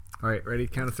All right, ready?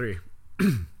 Count of three.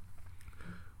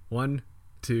 1,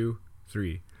 2,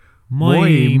 3.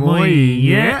 Moi, moi,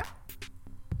 yeah.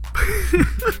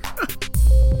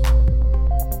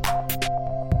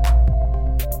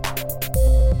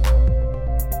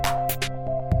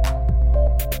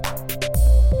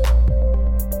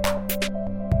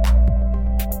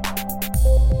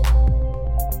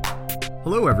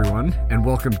 Hello, everyone, and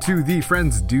welcome to the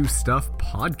Friends Do Stuff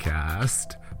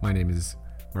podcast. My name is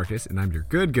Marcus, and I'm your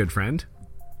good friend.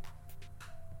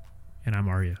 And I'm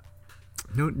Arya.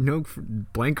 No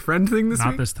blank friend thing this week?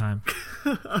 Not this time.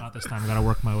 Not this time. I gotta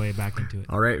work my way back into it.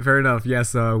 All right, fair enough.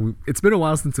 Yes, it's been a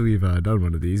while since we've done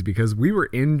one of these because we were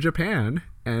in Japan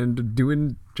and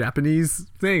doing Japanese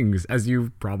things, as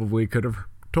you probably could have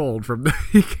told from the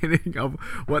beginning of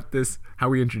how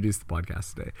we introduced the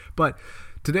podcast today. But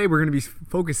today we're going to be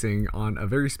focusing on a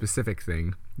very specific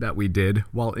thing that we did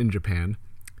while in Japan.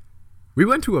 We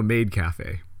went to a Maid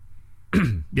cafe.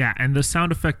 Yeah, and the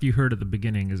sound effect you heard at the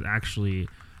beginning is actually,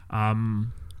 how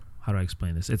do I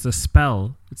explain this? It's a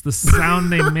spell. It's the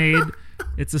sound they made.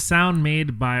 It's a sound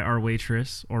made by our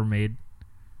waitress or maid.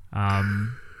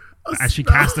 As she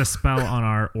cast a spell on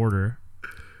our order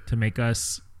to make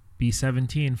us be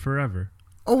 17 forever.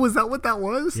 Oh, was that what that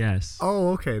was? Yes.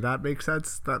 Oh, okay. That makes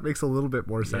sense. That makes a little bit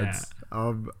more sense.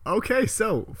 Yeah. Okay,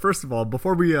 so first of all,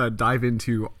 before we dive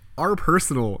into our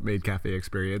personal Maid Cafe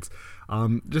experience,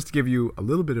 just to give you a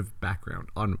little bit of background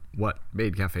on what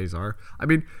Maid Cafes are. I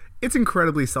mean, it's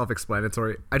incredibly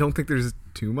self-explanatory. I don't think there's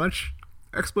too much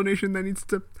explanation that needs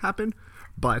to happen,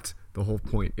 but the whole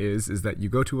point is that you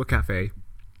go to a cafe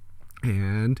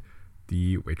and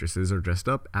the waitresses are dressed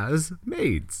up as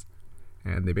maids.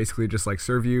 And they basically just like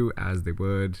serve you as they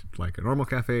would like a normal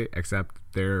cafe, except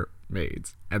they're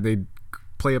maids. And they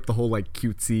play up the whole like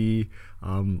cutesy,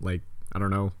 like, I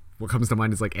don't know, what comes to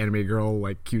mind is like anime girl,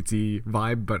 like cutesy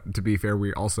vibe. But to be fair,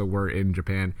 we also were in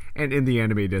Japan and in the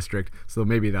anime district. So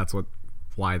maybe that's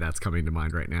why that's coming to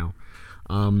mind right now.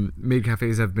 Maid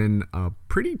cafes have been a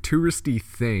pretty touristy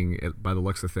thing by the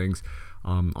looks of things.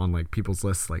 On like people's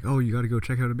lists, like, oh, you got to go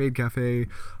check out a maid cafe.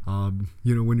 When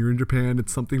you're in Japan,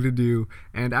 it's something to do.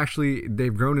 And actually,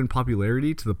 they've grown in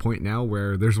popularity to the point now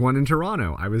where there's one in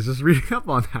Toronto. I was just reading up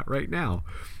on that right now.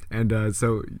 And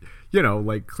so,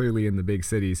 like clearly in the big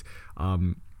cities,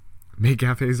 maid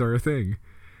cafes are a thing.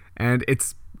 And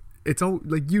it's all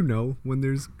like, when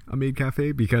there's a maid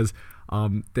cafe because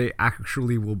they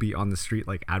actually will be on the street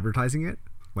like advertising it.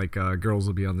 Like girls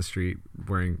will be on the street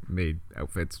wearing maid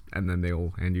outfits, and then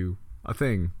they'll hand you a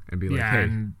thing and be like, "Hey."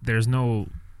 And there's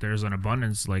an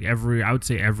abundance. Like I would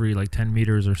say every like 10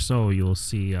 meters or so, you'll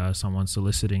see someone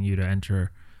soliciting you to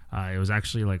enter. It was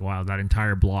actually like, wow, that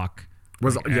entire block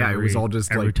was it was all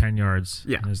just every like 10 yards.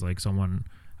 Yeah, there's like someone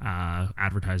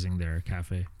advertising their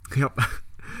cafe. Yep.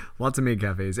 Lots of maid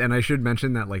cafes. And I should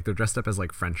mention that like they're dressed up as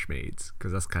like French maids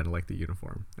because that's kind of like the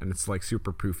uniform, and it's like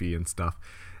super poofy and stuff.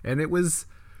 And it was,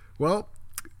 well,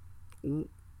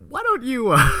 why don't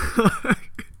you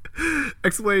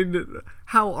explain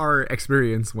how our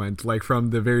experience went, like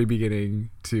from the very beginning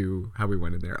to how we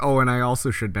went in there. Oh, and I also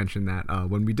should mention that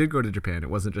when we did go to Japan, it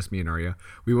wasn't just me and Arya.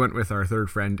 We went with our third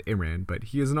friend, Imran, but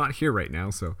he is not here right now,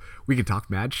 so we can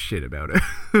talk mad shit about it.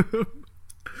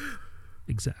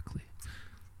 Exactly.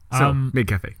 So, Maid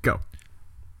Cafe, go.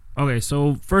 Okay,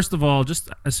 so first of all, just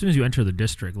as soon as you enter the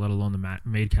district, let alone the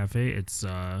Maid Cafe, it's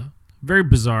very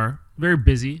bizarre, very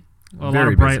busy. A lot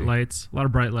of bright lights,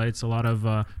 a lot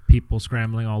of people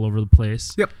scrambling all over the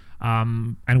place. Yep.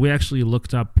 And we actually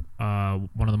looked up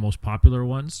one of the most popular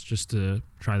ones just to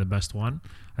try the best one.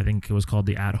 I think it was called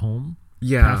the At Home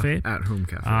Cafe. At Home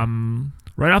Cafe.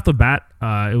 Right off the bat,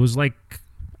 it was like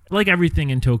everything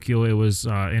in Tokyo. It was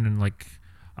in like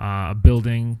a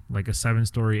building, like a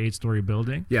 7-story, 8-story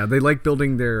building. Yeah, they like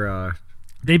building their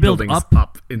they build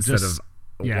up instead of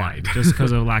wide, just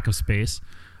because of lack of space.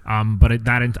 But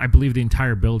I believe the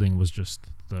entire building was just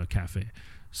the cafe.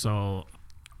 So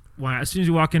as soon as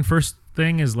you walk in, first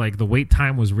thing is like the wait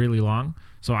time was really long.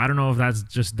 So I don't know if that's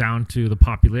just down to the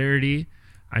popularity.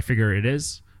 I figure it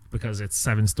is because it's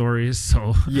 7 stories.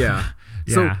 So yeah.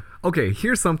 Yeah. So okay,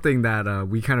 here's something that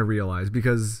we kind of realized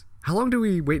because. How long do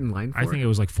we wait in line for? I think it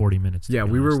was like 40 minutes. Yeah,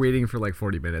 we were waiting for like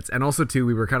 40 minutes. And also, too,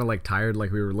 we were kind of like tired.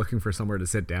 Like we were looking for somewhere to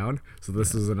sit down. So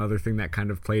this was another thing that kind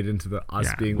of played into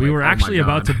us being like, we were actually oh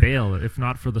my about to bail if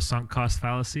not for the sunk cost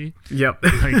fallacy. Yep.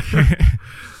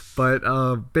 But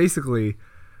basically,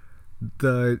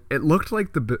 it looked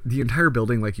like the entire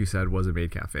building, like you said, was a maid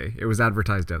cafe. It was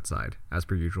advertised outside, as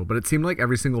per usual. But it seemed like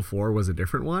every single floor was a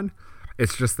different one.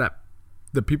 It's just that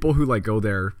the people who like go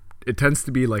there it tends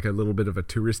to be like a little bit of a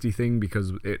touristy thing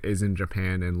because it is in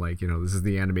Japan and like, you know, this is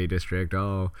the anime district,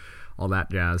 all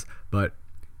that jazz. But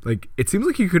like, it seems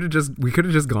like we could have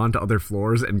just gone to other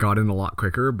floors and got in a lot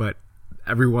quicker, but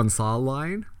everyone saw a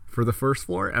line for the first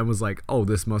floor and was like, oh,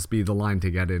 this must be the line to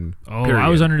get in. Oh, period. I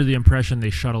was under the impression they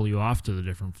shuttle you off to the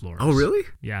different floors. Oh, really?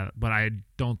 Yeah, but I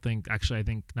don't think, actually, I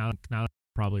think now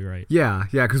probably right. Yeah,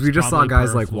 because we just saw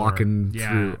guys like walking through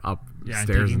and upstairs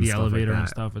taking and the stuff elevator like and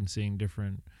that. stuff and seeing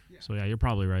different. So yeah, you're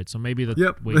probably right. So maybe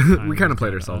the wait we time kind was of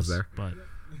played down to ourselves us, there. But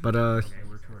But We're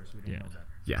tourists. We didn't know that.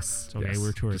 yes, okay, yes.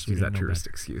 we're tourists. Just We use that didn't know tourist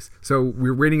excuse. So we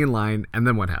were waiting in line, and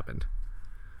then what happened?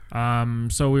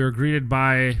 So we were greeted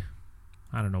by,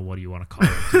 I don't know, what do you want to call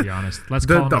it, to be honest. Let's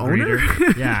call him the a owner?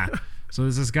 greeter. Yeah. So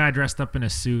there's this guy dressed up in a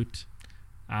suit.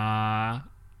 I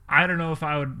don't know if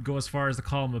I would go as far as to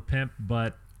call him a pimp,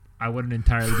 but I wouldn't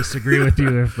entirely disagree with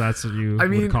you if that's what you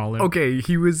would call him. Okay,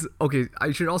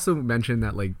 I should also mention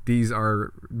that like these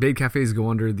are Maid cafes go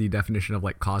under the definition of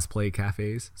like cosplay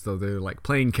cafes, so they're like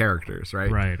playing characters, right?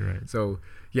 Right. So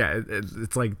yeah,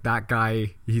 it's like that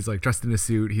guy. He's like dressed in a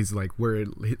suit. He's like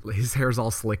wearing his hair's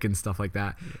all slick and stuff like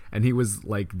that. And he was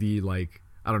like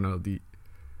I don't know.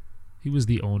 He was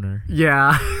the owner.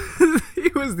 Yeah, he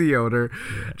was the owner,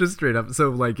 just straight up. So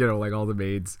like, you know, like all the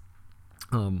maids,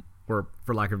 or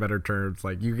for lack of better terms,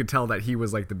 like you could tell that he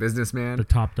was like the businessman, The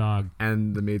top dog.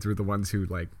 and the maids were the ones who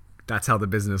like that's how the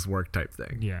business worked type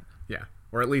thing. Yeah.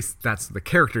 Or at least that's the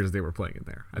characters they were playing in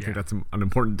there. I think Yeah. that's an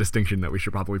important distinction that we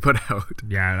should probably put out.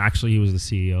 Yeah, actually, he was the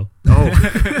CEO. Oh,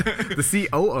 the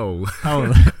COO.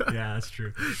 Oh, yeah, that's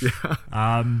true.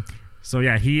 Yeah. So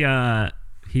yeah,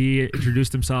 he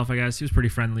introduced himself. I guess he was pretty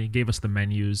friendly. Gave us the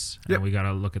menus, and we got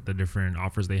to look at the different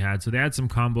offers they had. So they had some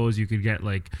combos. You could get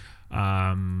like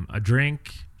a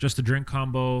drink, just a drink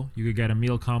combo. You could get a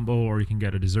meal combo, or you can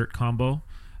get a dessert combo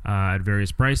at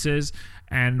various prices.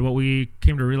 And what we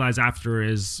came to realize after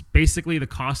is basically the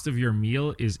cost of your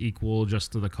meal is equal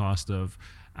just to the cost of,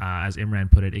 as Imran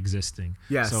put it, existing.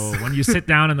 Yes. So when you sit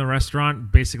down in the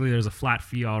restaurant, basically there's a flat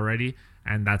fee already,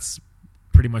 and that's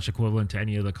pretty much equivalent to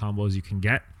any of the combos you can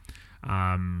get.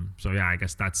 So yeah, I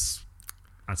guess that's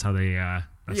how they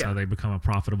how they become a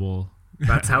profitable.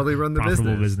 That's how they run the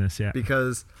business. Yeah.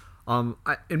 Because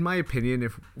in my opinion,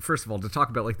 if first of all, to talk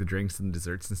about like the drinks and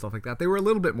desserts and stuff like that, they were a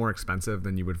little bit more expensive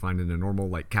than you would find in a normal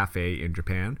like cafe in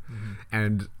Japan.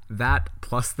 And that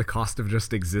plus the cost of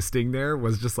just existing there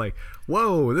was just like,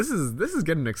 whoa, this is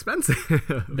getting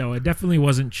expensive. No, it definitely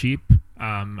wasn't cheap.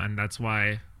 And that's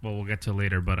why, well, we'll get to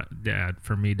later, but yeah,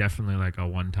 for me, definitely like a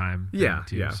one-time thing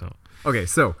too. So Okay,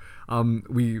 so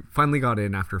we finally got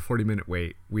in after a 40-minute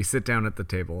wait. We sit down at the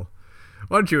table.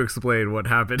 Why don't you explain what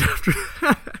happened after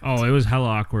that? Oh, it was hella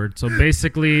awkward. So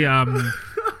basically,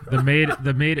 the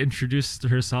maid introduced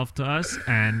herself to us,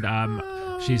 and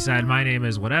she said, "My name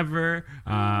is whatever.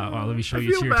 Well, let me show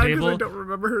you to your table." I don't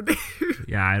remember her name.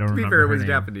 Yeah, I don't to be remember fair, it her was name.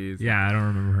 Japanese. Yeah, I don't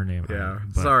remember her name. Yeah,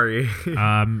 but, sorry.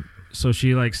 So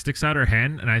she like sticks out her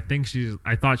hand, and I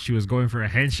thought she was going for a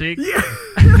handshake. Yeah.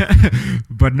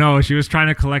 But no, she was trying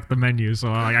to collect the menu. So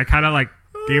like I kind of like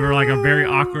gave her like a very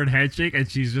awkward handshake, and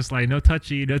she's just like, no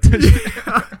touchy. And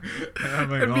I'm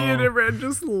like, and me and Imran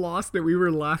just lost it. We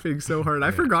were laughing so hard.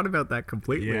 I forgot about that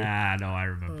completely. Yeah, no, I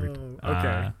remembered.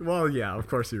 Okay. Well, yeah, of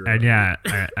course you And remember.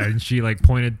 yeah, and she like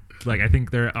pointed, like I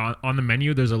think there on the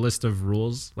menu there's a list of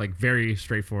rules, like very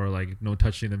straightforward, like no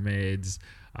touching the maids.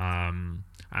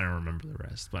 I don't remember the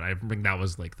rest, but I think that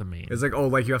was like the main. It's like, oh,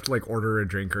 like you have to like order a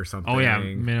drink or something. Oh yeah,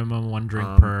 minimum one drink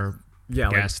per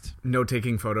guest. Like no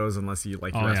taking photos unless you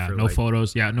like. Oh you yeah, ask for, no like,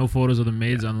 photos. Yeah, no photos of the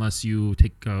maids unless you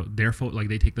take their photo. Like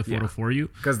they take the photo for you,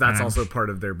 because that's and also part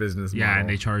of their business model. Yeah, and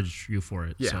they charge you for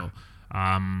it. Yeah.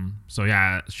 So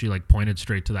yeah, she like pointed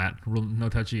straight to that rule, no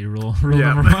touchy rule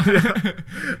Yeah. number one. Yeah.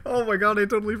 Oh my god, I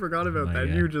totally forgot about Like, that.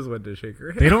 yeah. You just went to shake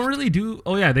her hand. They don't really do.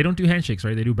 Oh yeah, they don't do handshakes,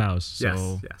 right? They do bows.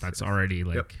 So Yes, that's yes. already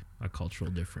like a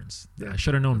cultural difference. Yeah, I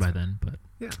should have known by then, but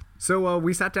Yeah. So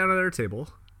we sat down at our table,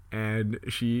 and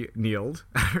she kneeled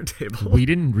at our table. we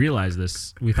didn't realize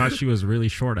this. We thought she was really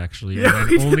short, actually, Yeah, and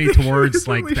we then only did. She towards was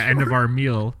like really the end of short. our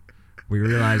meal, we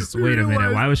realized. Wait a minute,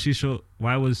 realized-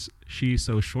 why was she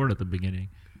so short at the beginning?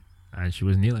 And she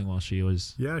was kneeling while she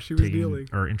was Yeah, she was kneeling.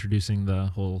 or introducing the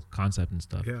whole concept and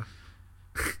stuff. Yeah.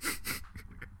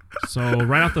 So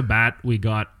right off the bat, we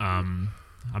got a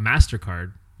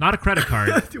MasterCard, not a credit card,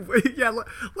 Yeah,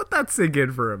 let that sink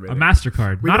in for a a minute.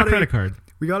 MasterCard, We not a got credit card.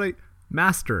 We got a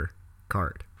master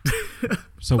card.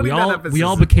 So we Putting that all emphasis became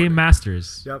important.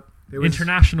 masters. Yep. It was,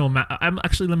 International. I'm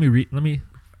actually. Let me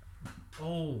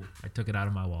Oh, I took it out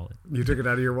of my wallet. You took it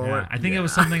out of your wallet? Yeah, I think it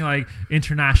was something like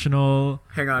international.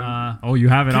 Hang on. Oh, you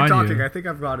have it on talking. you. I think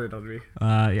I've got it on me.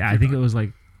 Yeah, I think it was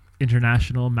like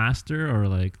international master or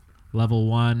like level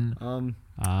 1.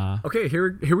 Okay,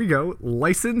 here we go.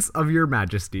 License of Your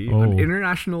Majesty, an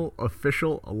international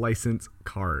official license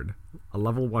card, a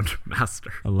level 1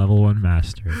 master. A level 1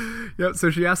 master. Yep.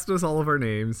 So she asked us all of our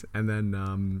names, and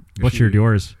then butchered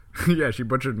yours. Yeah, she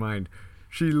butchered mine.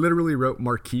 She literally wrote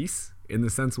Marquise in the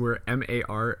sense where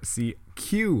MARCQS,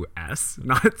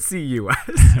 not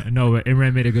CUS. No, but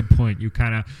Imran made a good point. You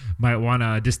kind of might want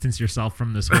to distance yourself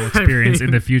from this whole experience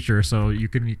in the future, so you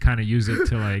can kind of use it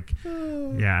to like,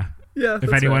 yeah. Yeah.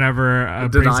 If anyone ever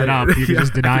brings it up, you can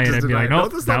just deny it and be like, "No,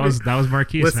 that was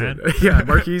Marquise, man." Yeah,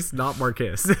 Marquise, not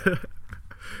Marquis.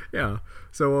 Yeah.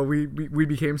 So we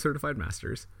became certified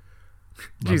masters.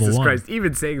 Jesus Christ,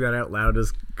 even saying that out loud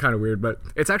is kind of weird, but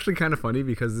it's actually kind of funny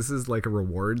because this is like a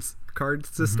rewards card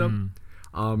system.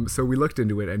 So we looked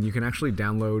into it, and you can actually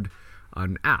download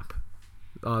an app.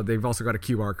 They've also got a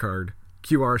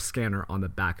QR scanner on the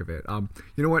back of it. You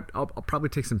know what? I'll probably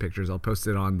take some pictures. I'll post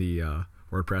it on the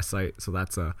WordPress site. So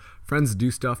that's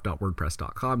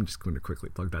friendsdostuff.wordpress.com. I'm just going to quickly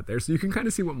plug that there so you can kind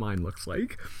of see what mine looks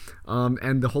like.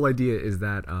 And the whole idea is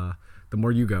that the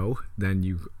more you go, then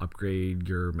you upgrade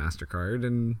your MasterCard,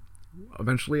 and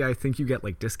eventually I think you get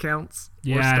like discounts.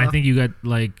 Yeah, and I think you get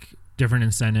like different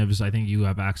incentives. I think you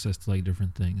have access to like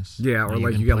different things. Yeah, or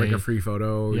like you get like a free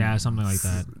photo. Yeah, something like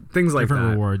that. Things like different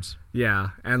that. Rewards. Yeah,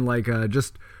 and like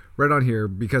just right on here,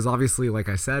 because obviously, like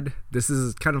I said, this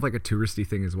is kind of like a touristy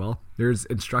thing as well. There's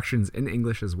instructions in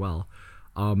English as well.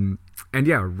 And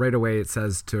yeah, right away it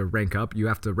says to rank up, you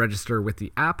have to register with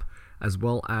the app as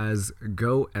well as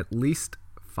go at least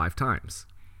 5 times.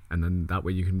 And then that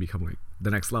way you can become like the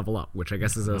next level up, which I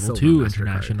guess is a level silver 2 master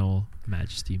international card.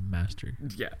 majesty master.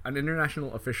 Yeah, an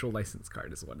international official license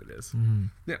card is what it is. Mm-hmm.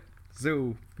 Yeah.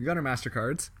 So we got our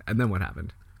MasterCards, and then what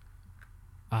happened?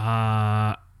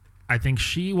 I think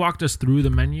she walked us through the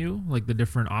menu, like the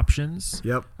different options.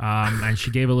 Yep. And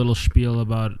she gave a little spiel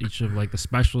about each of like the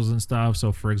specials and stuff.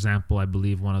 So, for example, I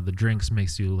believe one of the drinks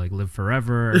makes you like live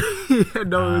forever. Yeah,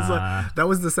 no, it was like, that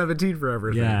was the 17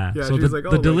 forever thing. Yeah. Yeah. So she was like,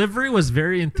 the delivery was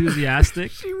very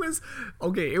enthusiastic. She was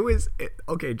okay.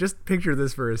 Okay. Just picture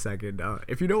this for a second.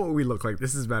 If you know what we look like,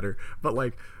 this is better. But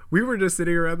like, we were just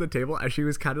sitting around the table and she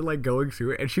was kind of like going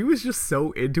through it, and she was just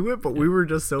so into it, but we were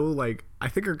just so like, I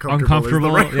think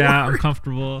uncomfortable.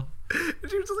 Uncomfortable. And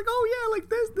she was just like, oh yeah, like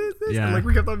this. Yeah. And like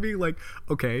we kept on being like,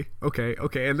 okay.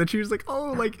 And then she was like,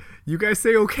 oh, like you guys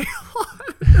say okay a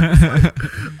lot. Like,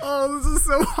 oh, this is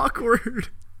so awkward.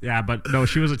 Yeah, but no,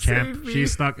 she was a champ. She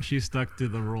stuck to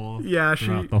the role. Yeah,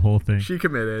 throughout the whole thing. She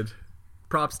committed.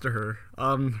 Props to her.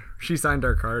 She signed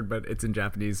our card, but it's in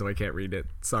Japanese, so I can't read it.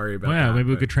 Sorry about that. Maybe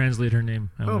we could translate her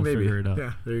name. And we'll maybe. Figure it out.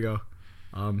 Yeah, there you go.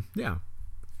 Yeah.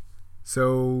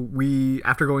 So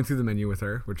after going through the menu with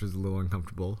her, which was a little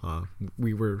uncomfortable,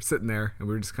 we were sitting there and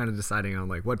we were just kind of deciding on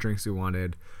like what drinks we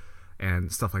wanted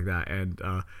and stuff like that. And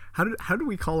how do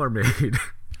we call our maid?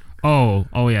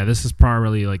 Oh yeah, this is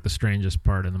probably like the strangest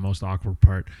part and the most awkward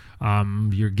part.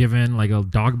 You're given like a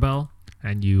dog bell,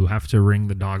 and you have to ring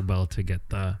the dog bell to get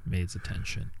the maid's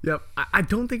attention. Yep. I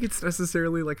don't think it's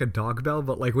necessarily like a dog bell,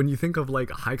 but like when you think of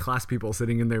like high class people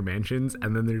sitting in their mansions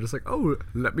and then they're just like, oh,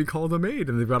 let me call the maid.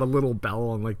 And they've got a little bell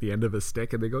on like the end of a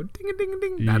stick and they go ding a ding a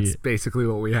ding. That's basically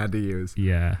what we had to use.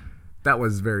 Yeah. That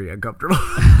was very uncomfortable.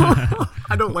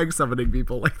 I don't like summoning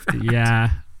people like that.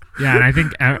 Yeah. Yeah. And I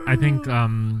think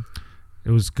it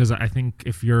was because I think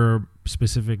if your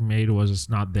specific maid was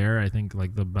not there, I think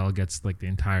like the bell gets like the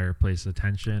entire place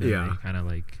attention, and they kind of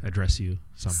like address you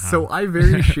somehow. So I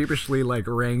very sheepishly like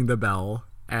rang the bell,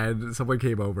 and someone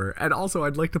came over. And also,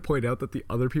 I'd like to point out that the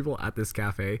other people at this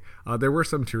cafe, there were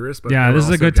some tourists, but yeah, this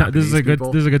is a good time. This is a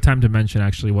people. good time to mention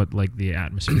actually what like the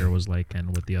atmosphere was like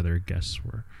and what the other guests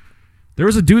were. There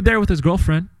was a dude there with his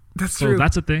girlfriend. That's true.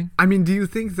 That's a thing. I mean, do you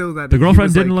think though that the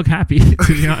girlfriend didn't look happy? To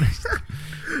be honest.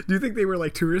 Do you think they were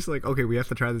like tourists, like, okay, we have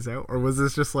to try this out? Or was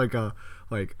this just like I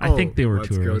think they were let's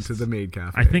tourists. Go to the Maid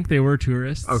Cafe. I think they were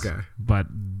tourists. Okay. But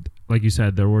like you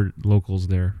said, there were locals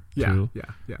there too.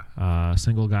 Yeah.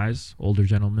 Single guys, older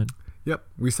gentlemen. Yep.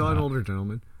 We saw an older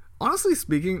gentleman. Honestly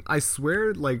speaking, I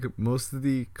swear like most of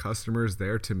the customers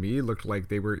there to me looked like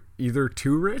they were either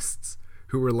tourists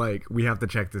who were like, we have to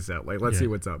check this out. Like, let's see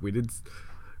what's up. We did...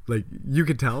 Like, you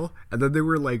could tell. And then they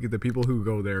were, like, the people who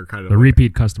go there kind of... The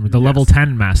repeat customers. The level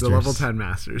 10 masters. The level 10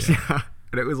 masters, yeah.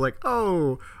 And it was like,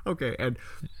 oh, okay. And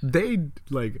they,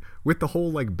 like, with the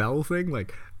whole, like, bell thing,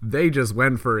 like, they just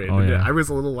went for it. And I was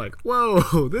a little like,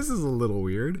 whoa, this is a little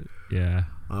weird. Yeah.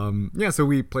 Yeah, so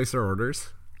we placed our orders.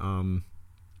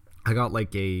 I got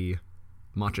like a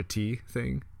matcha tea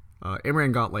thing.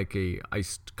 Imran got like a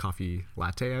iced coffee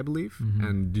latte, I believe.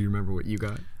 And do you remember what you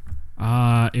got?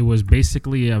 It was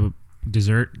basically a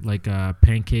dessert, like a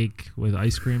pancake with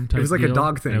ice cream type. It was like deal. a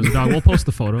dog thing. And it was a dog. We'll post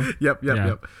the photo. Yep.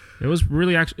 It was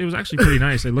actually pretty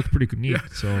nice. It looked pretty neat.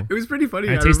 So it was pretty funny.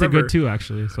 and it tasted good too,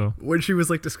 actually. So when she was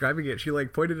like describing it, she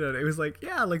like pointed at it. It was like,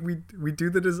 yeah, like we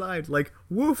do the design, like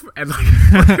woof, and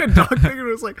like a dog thing. And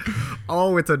it was like,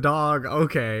 oh, it's a dog.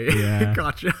 Okay, yeah,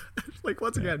 gotcha. Like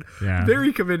once again, yeah,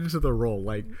 very committed to the role.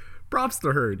 Like props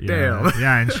to her. Yeah. Damn.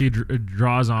 Yeah, and she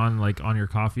draws on like on your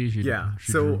coffee. She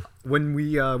so when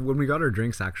we got our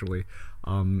drinks, actually,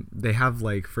 they have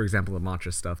like, for example, the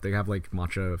matcha stuff. They have like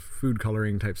matcha food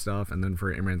coloring type stuff, and then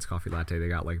for Imran's coffee latte, they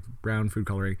got like brown food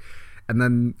coloring, and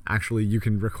then actually you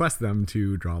can request them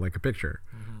to draw like a picture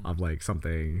of like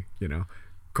something. You know,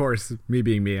 of course, me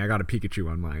being me, I got a Pikachu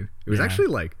on mine. It was actually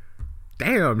like,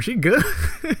 damn, she good.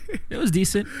 It was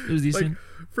decent. Like,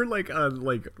 for like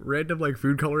random like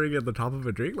food coloring at the top of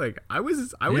a drink, like I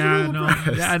was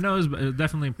impressed. Yeah, no, it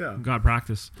definitely got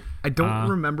practice. I don't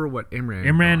remember what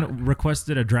Imran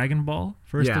requested a Dragon Ball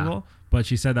first of all, but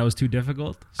she said that was too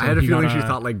difficult. So I had a feeling she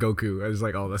thought like Goku. I was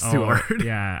like, oh, that's too hard.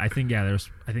 Yeah, I think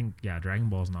Dragon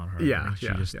Ball's not hard. Yeah, she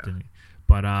just didn't.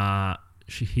 But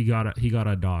he got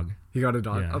a dog. He got a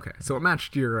dog. Yeah. Okay, so it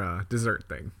matched your dessert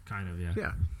thing. Kind of, yeah.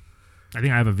 Yeah. I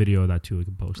think I have a video of that too. We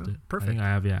can post it. Perfect. I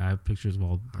have pictures of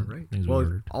all right. things we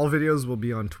ordered. All videos will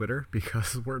be on Twitter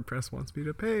because WordPress wants me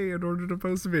to pay in order to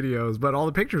post videos, but all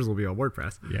the pictures will be on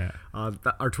WordPress. Yeah.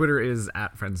 Our Twitter is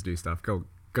 @FriendsDoStuff. Go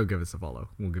give us a follow.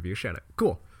 We'll give you a shout out.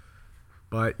 Cool.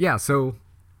 But yeah, so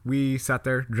we sat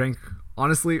there, drank.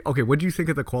 Honestly, okay, what do you think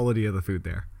of the quality of the food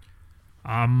there?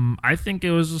 I think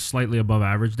it was slightly above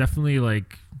average. Definitely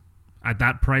like at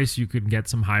that price, you could get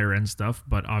some higher end stuff,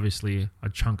 but obviously a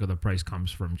chunk of the price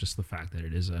comes from just the fact that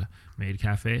it is a Maid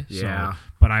cafe. Yeah. So,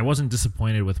 but I wasn't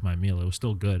disappointed with my meal. It was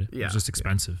still good. Yeah. It was just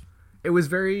expensive. It was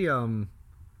very,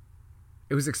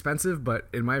 it was expensive, but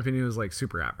in my opinion, it was like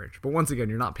super average. But once again,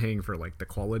 you're not paying for like the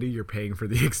quality, you're paying for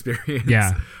the experience.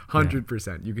 Yeah.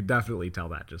 100%. You could definitely tell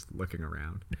that just looking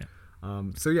around. Yeah.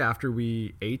 So yeah, after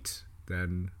we ate,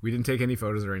 then we didn't take any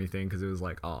photos or anything because it was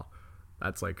like, oh,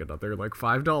 that's like another like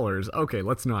 $5. Okay,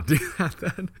 let's not do that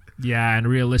then. Yeah, and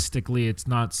realistically, it's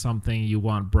not something you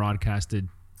want broadcasted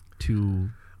too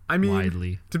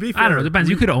widely. To be fair, I don't know. It depends.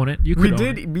 You could own it.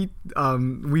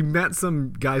 We met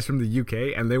some guys from the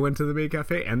UK, and they went to the Maid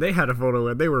Cafe, and they had a photo,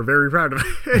 and they were very proud of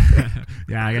it.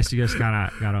 Yeah, I guess you just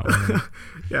gotta own it.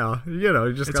 Yeah, you know,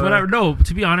 it's whatever. No,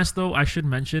 to be honest though, I should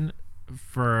mention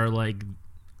for like,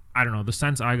 I don't know, the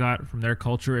sense I got from their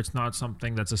culture, it's not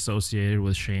something that's associated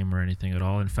with shame or anything at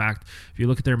all. In fact, if you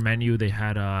look at their menu, they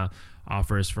had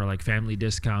offers for like family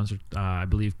discounts. I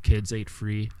believe kids ate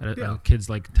free. Kids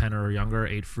like 10 or younger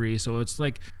ate free. So it's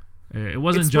like, it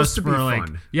wasn't just for like,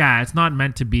 fun. Yeah, it's not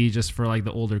meant to be just for like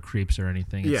the older creeps or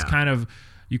anything. It's kind of,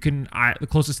 the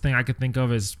closest thing I could think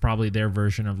of is probably their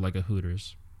version of like a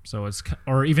Hooters. So it's,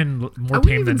 or even more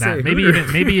tame than that.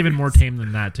 Maybe even more tame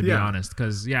than that, to be honest.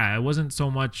 Because it wasn't so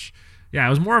much. Yeah,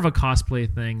 it was more of a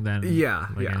cosplay thing than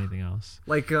anything else.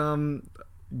 Like,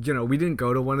 you know, we didn't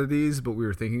go to one of these, but we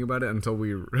were thinking about it until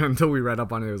we read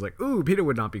up on it. It was like, ooh, Peter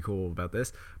would not be cool about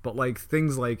this. But like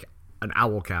things like an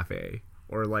owl cafe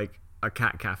or like a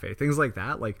cat cafe, things like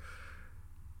that. Like,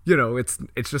 you know, it's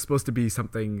just supposed to be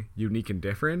something unique and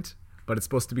different, but it's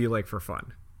supposed to be like for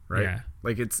fun. Right? Yeah.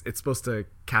 Like it's supposed to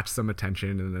catch some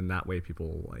attention, and then that way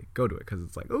people like go to it because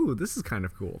it's like, oh, this is kind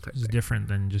of cool. It's different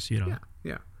than just, you know.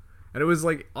 Yeah. And it was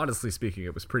like, honestly speaking,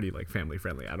 it was pretty like family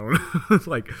friendly. I don't know,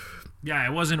 like. Yeah,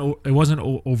 it wasn't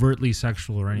overtly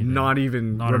sexual or anything. Not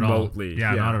even remotely.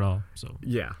 Yeah, not at all. So.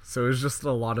 Yeah, so it was just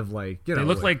a lot of like, you know. They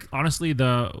looked like honestly,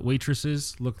 the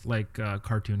waitresses looked like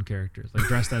cartoon characters, like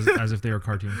dressed as if they were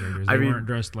cartoon characters. They weren't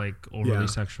dressed like overly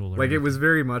sexual. Or like anything. It was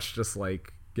very much just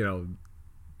like, you know.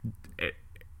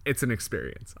 It's an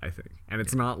experience, I think, and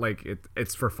it's not like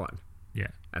it's for fun. Yeah.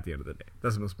 At the end of the day,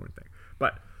 that's the most important thing.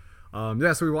 But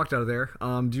so we walked out of there.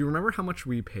 Do you remember how much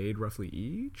we paid roughly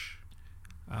each?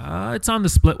 It's on the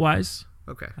Splitwise.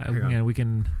 Okay. Yeah, we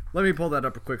can. Let me pull that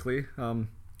up quickly. I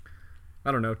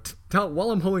don't know. While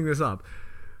I'm pulling this up,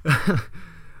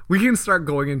 we can start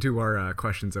going into our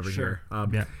questions over here.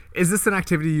 Is this an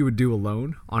activity you would do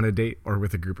alone, on a date, or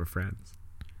with a group of friends?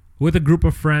 With a group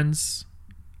of friends.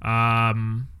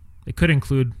 It could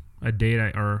include a date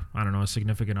or I don't know, a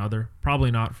significant other.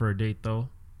 Probably not for a date though.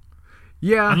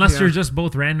 Yeah. Unless you're just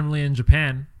both randomly in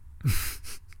Japan.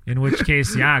 In which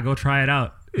case, go try it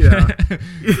out. Yeah.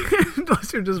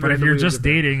 Unless you're just But if you're randomly in just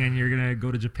Japan. dating and you're gonna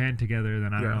go to Japan together,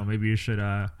 then I don't Yeah. know. Maybe you should.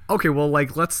 Okay, well,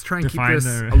 like, let's try and keep Define this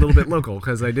the- a little bit local,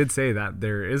 because I did say that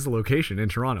there is a location in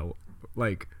Toronto.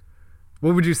 Like,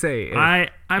 what would you say? I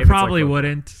if it's, probably like, local?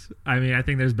 wouldn't. I mean, I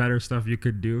think there's better stuff you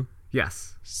could do.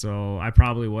 Yes. So I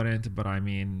probably wouldn't. But I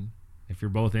mean, if you're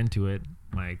both into it,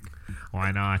 like,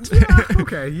 why not? Yeah,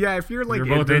 okay. Yeah, if you're like You're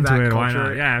both into into that it. culture, Why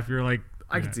not? Yeah, if you're like,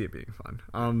 I yeah. can see it being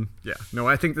fun. Yeah. No,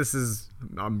 I think this is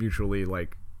mutually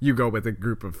like you go with a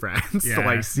group of friends to Yeah.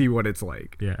 like see what it's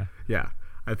like. Yeah. Yeah.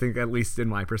 I think at least in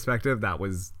my perspective, that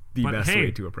was the But best hey,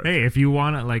 way to approach hey, it. if you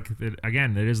want to, like,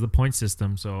 again, it is the point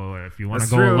system. So if you want to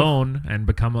That's go true. alone and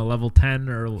become a level 10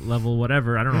 or level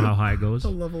whatever, I don't know how high it goes. A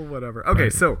level whatever. Okay,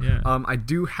 Right, so yeah. I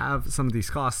do have some of these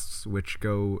costs which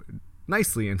go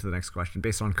nicely into the next question.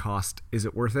 Based on cost, is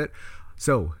it worth it?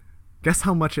 So, guess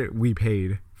how much we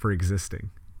paid for existing?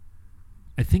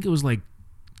 I think it was like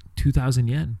 2,000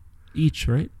 yen each,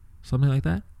 right? Something like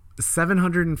that.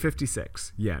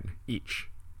 756 yen each.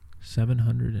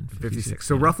 756. 56.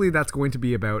 So yen. roughly that's going to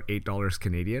be about $8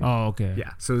 Canadian. Oh, okay.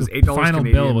 Yeah, so it was The $8 final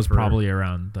Canadian bill was for- probably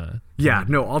around the. Yeah,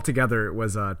 no, altogether it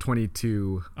was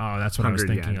 22 Oh, that's what I was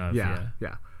thinking yen. of. Yeah,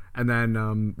 yeah. And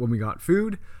then when we got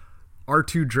food, our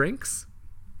two drinks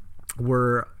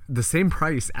were the same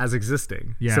price as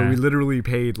existing. Yeah. So we literally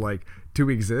paid like to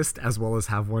exist as well as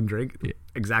have one drink, Yeah.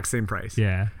 exact same price.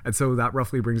 Yeah. And so that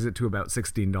roughly brings it to about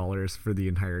 $16 for the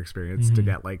entire experience to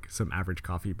get like some average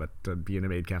coffee, but to be in a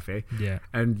Maid cafe. Yeah.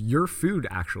 And your food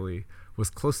actually was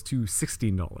close to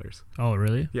 $16. Oh,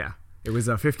 really? Yeah. It was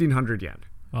 1,500 yen.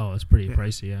 Oh, it's pretty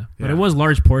pricey, yeah. But Yeah. it was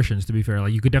large portions, to be fair.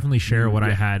 Like, you could definitely share what I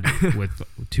Yeah. had with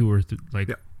two or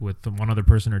Yeah. with one other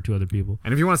person or two other people.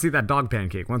 And if you want to see that dog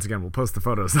pancake, once again, we'll post the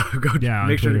photos. So go Yeah, on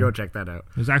make sure to Twitter. go check that out.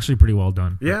 It was actually pretty well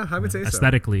done. Yeah, I would say so.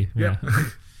 Aesthetically, yeah.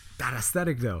 That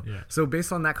aesthetic though. Yeah. So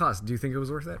based on that cost, do you think it was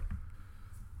worth it?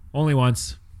 Only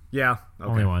once. Yeah. Okay.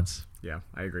 Only once. Yeah,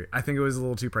 I agree. I think it was a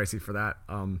little too pricey for that.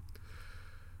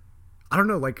 I don't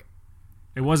know, like,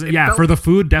 It wasn't. It Yeah, felt- for the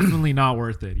food, definitely not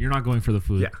worth it. You're not going for the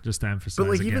food. Yeah. Just to emphasize. but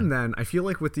like again. even then, I feel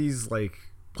like with these like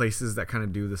places that kind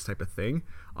of do this type of thing,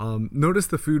 notice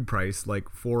the food price like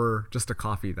for just a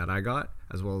coffee that I got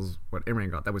as well as what Imran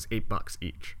got. That was $8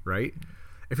 each, right?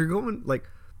 If you're going like,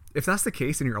 if that's the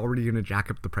case and you're already going to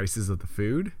jack up the prices of the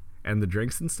food and the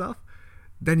drinks and stuff,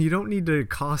 then you don't need the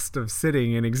cost of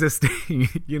sitting and existing.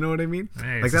 You know what I mean?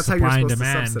 Hey, like it's a that's how you're supply and supposed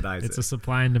demand. to subsidize It's it. a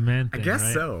supply and demand I thing, guess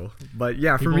right? so. But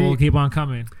yeah, People for me, will keep on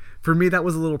coming. for me that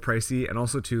was a little pricey, and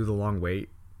also too the long wait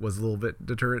was a little bit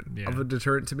deterrent Yeah. of a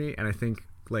deterrent to me. And I think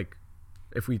like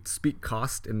if we speak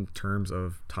cost in terms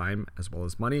of time as well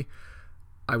as money,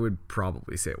 I would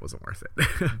probably say it wasn't worth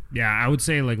it. Yeah, I would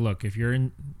say like, look, if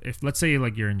let's say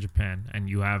like you're in Japan and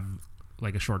you have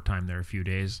like a short time there, a few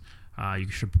days,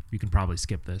 you can probably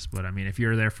skip this. But I mean, if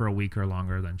you're there for a week or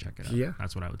longer, then check it out. Yeah.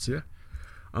 That's what I would say.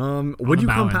 Yeah. Would you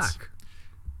come balance. back?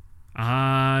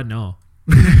 No.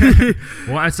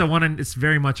 Well, it's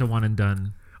very much a one and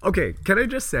done. Okay, can I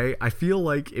just say I feel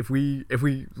like if we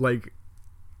like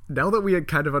now that we had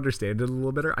kind of understand it a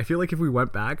little better, I feel like if we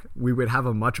went back, we would have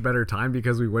a much better time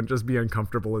because we wouldn't just be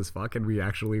uncomfortable as fuck, and we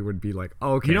actually would be like,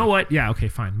 oh, okay. You know what? Yeah, okay,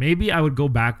 fine. Maybe I would go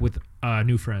back with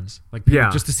new friends, like Yeah.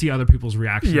 just to see other people's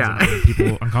reactions Yeah. and other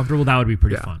people uncomfortable. That would be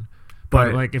pretty Yeah. fun. But-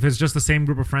 But like if it's just the same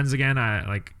group of friends again, I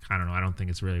don't know. I don't think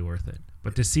it's really worth it.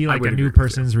 But to see like would a agree new with you.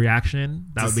 person's reaction,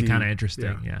 that To would be see- kind of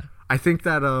interesting. Yeah. I think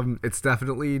that it's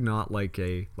definitely not like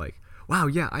a like, wow,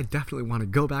 yeah, I definitely want to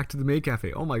go back to the Maid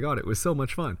Cafe. Oh my god, it was so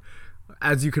much fun.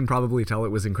 As you can probably tell, it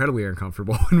was incredibly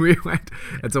uncomfortable when we went.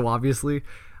 And so obviously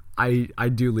I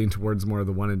do lean towards more of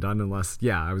the one and done, unless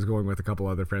I was going with a couple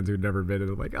other friends who'd never been, and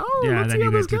I'm like, oh, Yeah, let's then see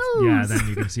how you this guys goes. then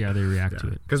you can see how they react to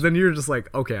it. Because then you're just like,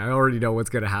 okay, I already know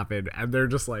what's gonna happen, and they're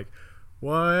just like,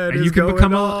 what And is you can going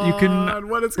become on? you can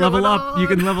What is level going up. You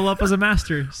can on? level up as a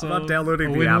master. So I'm not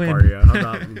downloading a the app, win-win. are you? I'm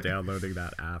not downloading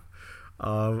that app.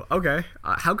 Okay,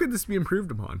 how could this be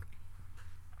improved upon?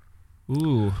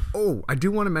 Ooh, Oh, I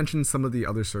do want to mention some of the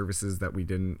other services that we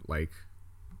didn't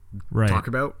right. talk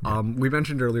about. We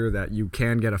mentioned earlier that you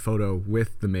can get a photo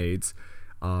with the maids,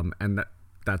 and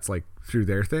that's like through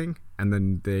their thing, and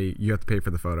then you have to pay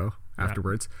for the photo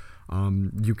afterwards.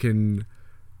 You can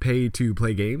pay to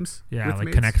play games. Yeah, with like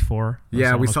maids. Connect 4.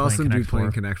 Yeah, we saw Someone was some dude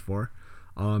playing Connect 4.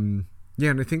 Connect 4. Yeah,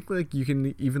 and I think like you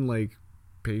can even like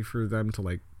pay for them to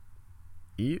like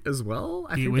eat as well.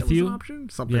 I Eat think with that was you? an option,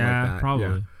 something Yeah, like that. probably.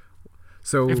 Yeah.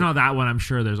 So If not that one, I'm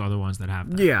sure there's other ones that have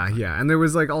that. yeah, and there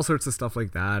was like all sorts of stuff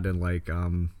like that, and like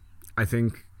I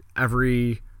think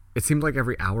it seemed like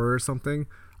every hour or something,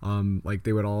 like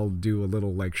they would all do a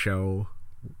little like show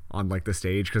on like the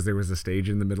stage because there was a stage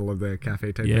in the middle of the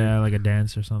cafe type thing. Like a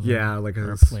dance or something. Yeah, like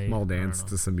a play, small dance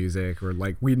to some music, or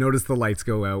like we noticed the lights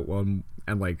go out and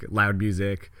like loud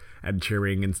music and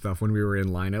cheering and stuff when we were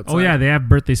in line outside. Oh yeah, they have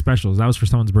birthday specials. That was for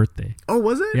someone's birthday. Oh,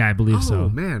 was it? Yeah, I believe so. Oh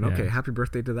man, okay. Yeah. Happy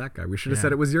birthday to that guy. We should have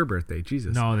said it was your birthday.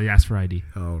 Jesus. No, they asked for ID.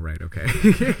 Oh right,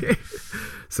 okay.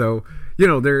 So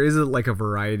there is like a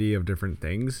variety of different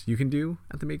things you can do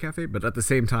at the Maid Cafe, but at the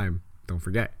same time, don't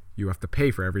forget you have to pay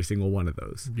for every single one of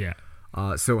those. Yeah.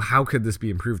 So how could this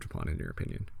be improved upon, in your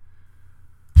opinion?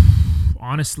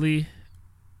 Honestly,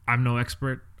 I'm no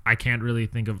expert. I can't really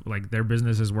think of, like, their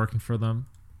business is working for them.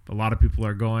 A lot of people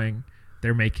are going.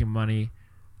 They're making money.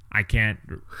 I can't,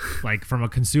 like, from a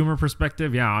consumer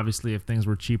perspective, yeah, obviously if things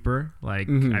were cheaper, like,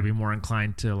 I'd be more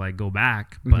inclined to, like, go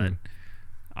back. But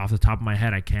off the top of my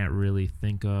head, I can't really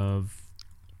think of,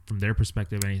 from their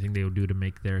perspective, anything they would do to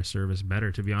make their service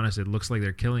better. To be honest, it looks like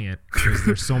they're killing it because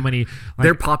there's so many. Like,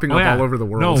 they're popping up all over the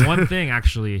world. No, one thing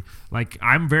actually, like,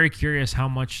 I'm very curious how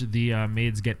much the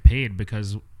maids get paid,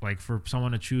 because like for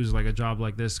someone to choose like a job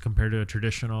like this compared to a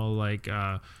traditional like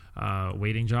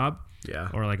waiting job,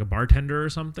 or like a bartender or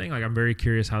something, like I'm very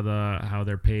curious how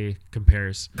their pay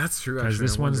compares. That's true, because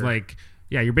this one's like.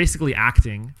 Yeah, you're basically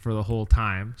acting for the whole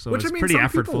time, so it's pretty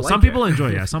effortful. Some people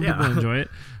enjoy it. Some people enjoy it,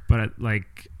 but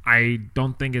like I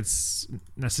don't think it's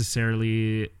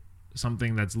necessarily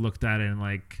something that's looked at in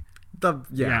like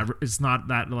it's not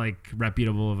that like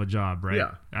reputable of a job, right?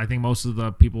 Yeah, I think most of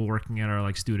the people working it are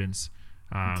like students.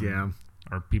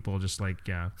 Or people just like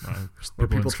or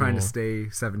people trying to stay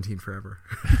 17 forever.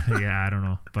 Yeah, I don't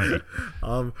know,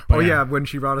 but when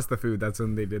she brought us the food, that's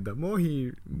when they did the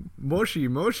moshi.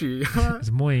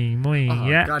 It's moi.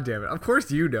 Yeah, god damn it, of course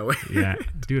you know it. Yeah,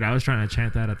 dude, I was trying to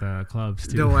chant that at the clubs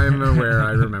too. No, I'm aware.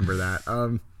 I remember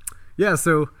that.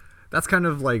 So that's kind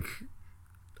of like,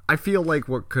 I feel like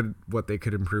what they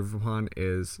could improve upon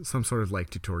is some sort of like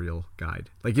tutorial guide.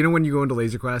 Like, when you go into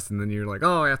Laser Quest and then you're like,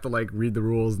 oh, I have to like read the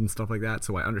rules and stuff like that,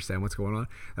 so I understand what's going on.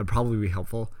 That'd probably be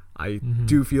helpful. I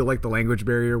do feel like the language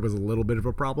barrier was a little bit of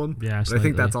a problem. Yeah, but I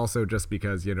think that's also just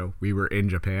because, we were in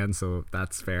Japan, so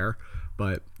that's fair.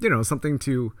 But, something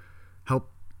to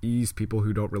help ease people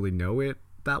who don't really know it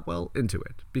that well into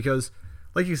it. Because,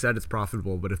 like you said, it's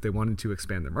profitable, but if they wanted to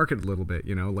expand their market a little bit,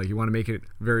 like you want to make it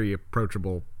very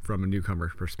approachable from a newcomer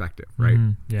perspective, right?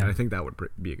 Yeah. And I think that would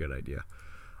be a good idea.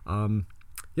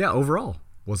 Overall,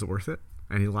 was it worth it?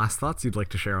 Any last thoughts you'd like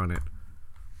to share on it?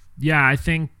 Yeah, I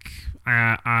think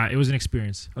it was an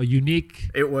experience, a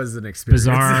unique. It was an experience,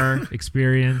 bizarre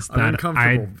experience that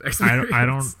uncomfortable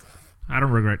experience. I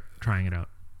don't regret trying it out.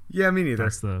 Yeah, me neither.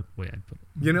 That's the way I'd put it.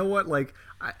 You know what? Like,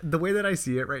 the way that I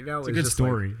see it right now is a good just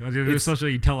story. Like,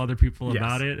 especially you tell other people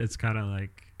about it. It's kind of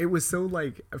like, it was so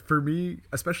like, for me,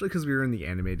 especially because we were in the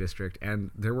anime district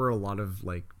and there were a lot of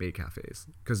like Maid cafes,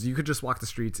 because you could just walk the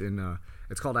streets in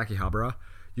it's called Akihabara.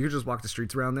 You could just walk the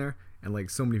streets around there and like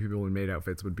so many people in maid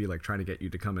outfits would be like trying to get you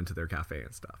to come into their cafe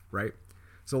and stuff, right?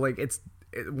 So like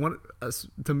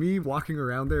to me, walking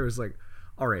around there is like,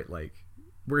 all right, like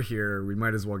we're here, we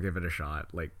might as well give it a shot.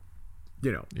 Like,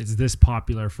 it's this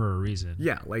popular for a reason.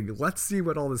 Yeah, like let's see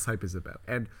what all this hype is about.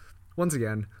 And once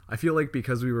again, I feel like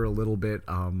because we were a little bit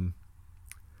I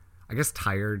guess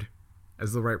tired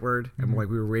is the right word, and like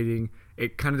we were waiting,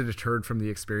 it kind of deterred from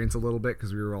the experience a little bit,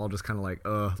 because we were all just kind of like,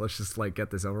 let's just like get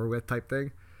this over with type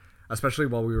thing, especially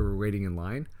while we were waiting in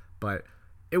line. But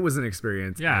it was an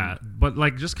experience. Yeah, but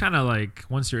like just kind of like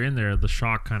once you're in there, the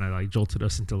shock kind of like jolted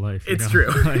us into life. It's true.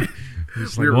 Like,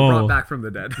 we were brought back from the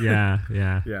dead. Yeah.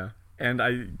 And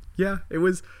it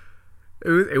was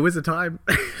a time.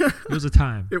 It was a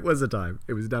time. It was a time.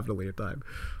 It was definitely a time.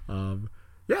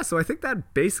 So I think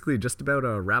that basically just about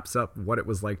wraps up what it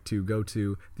was like to go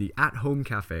to the at-home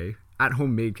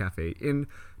Maid Cafe in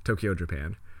Tokyo,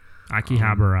 Japan.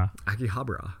 Akihabara.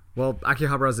 Akihabara. Well,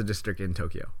 Akihabara is a district in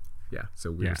Tokyo. Yeah,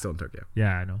 so we're still in Tokyo.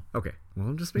 Yeah, I know. Okay, well,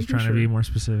 I'm just trying to be more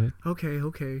specific. Okay.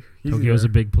 Tokyo's a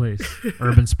big place.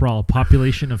 Urban sprawl.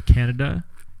 Population of Canada.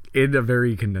 In a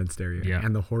very condensed area. Yeah.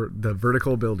 And the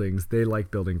vertical buildings, they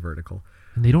like building vertical.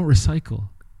 And they don't recycle.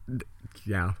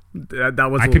 Yeah.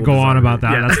 That was I could go on about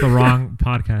that. Yeah. That's the wrong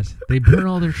podcast. They burn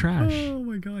all their trash. Oh,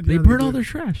 my God. They burn all their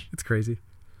trash. It's crazy.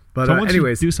 But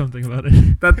anyways, do something about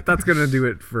it. That's going to do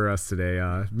it for us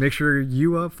today. Make sure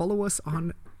you follow us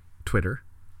on Twitter.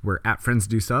 We're at Friends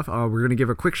Do Stuff. We're going to give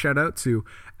a quick shout out to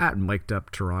at Mic'd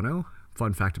Up Toronto.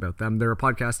 Fun fact about them: they're a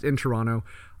podcast in Toronto.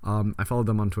 I followed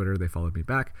them on Twitter. They followed me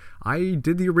back. I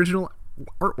did the original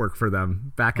artwork for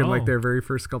them back in like their very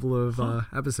first couple of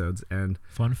episodes. And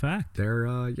fun fact, they're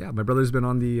my brother's been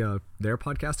on their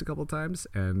podcast a couple of times,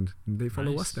 and they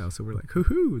follow us now. So we're like,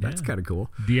 hoo, that's kind of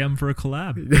cool. DM for a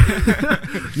collab.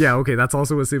 Yeah, okay, that's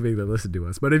also assuming they listen to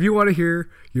us. But if you want to hear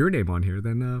your name on here,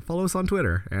 then follow us on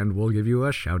Twitter, and we'll give you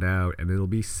a shout out, and it'll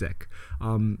be sick.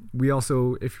 We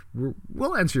also,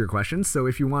 we'll answer your questions. So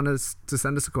if you want us to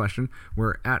send us a question,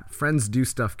 we're at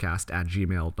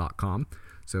friendsdostuffcast@gmail.com.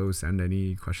 So send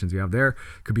any questions you have there.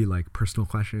 Could be like personal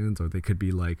questions, or they could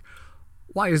be like,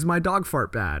 why is my dog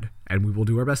fart bad? And we will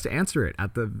do our best to answer it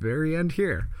at the very end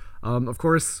here. Of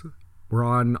course, we're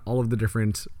on all of the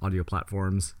different audio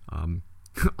platforms,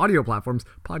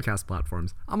 podcast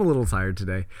platforms. I'm a little tired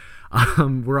today.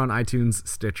 We're on iTunes,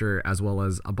 Stitcher, as well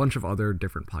as a bunch of other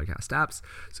different podcast apps.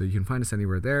 So you can find us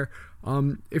anywhere there.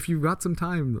 If you've got some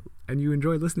time and you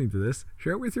enjoy listening to this,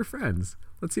 share it with your friends.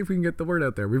 Let's see if we can get the word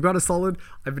out there. We've got a solid,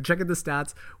 I've been checking the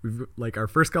stats. We've like our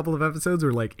first couple of episodes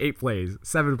were like 8 plays,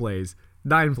 7 plays,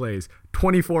 9 plays,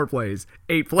 24 plays,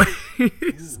 8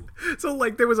 plays. So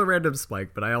like there was a random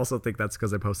spike, but I also think that's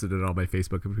because I posted it on my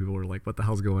Facebook and people were like, what the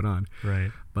hell's going on?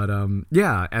 Right. But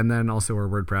yeah, and then also our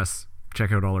WordPress.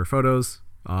 Check out all our photos,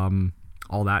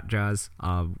 all that jazz.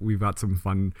 We've got some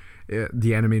fun,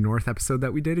 the Anime North episode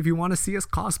that we did. If you want to see us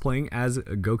cosplaying as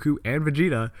Goku and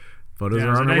Vegeta, photos are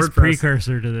on our nice WordPress.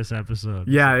 Precursor to this episode.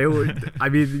 Yeah, it would. I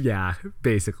mean, yeah,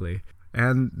 basically.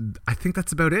 And I think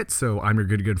that's about it. So I'm your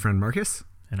good friend Marcus.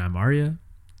 And I'm Arya.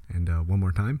 And one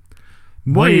more time.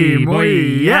 Moi,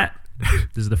 yeah.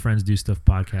 This is the Friends Do Stuff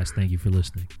podcast. Thank you for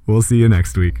listening. We'll see you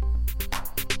next week.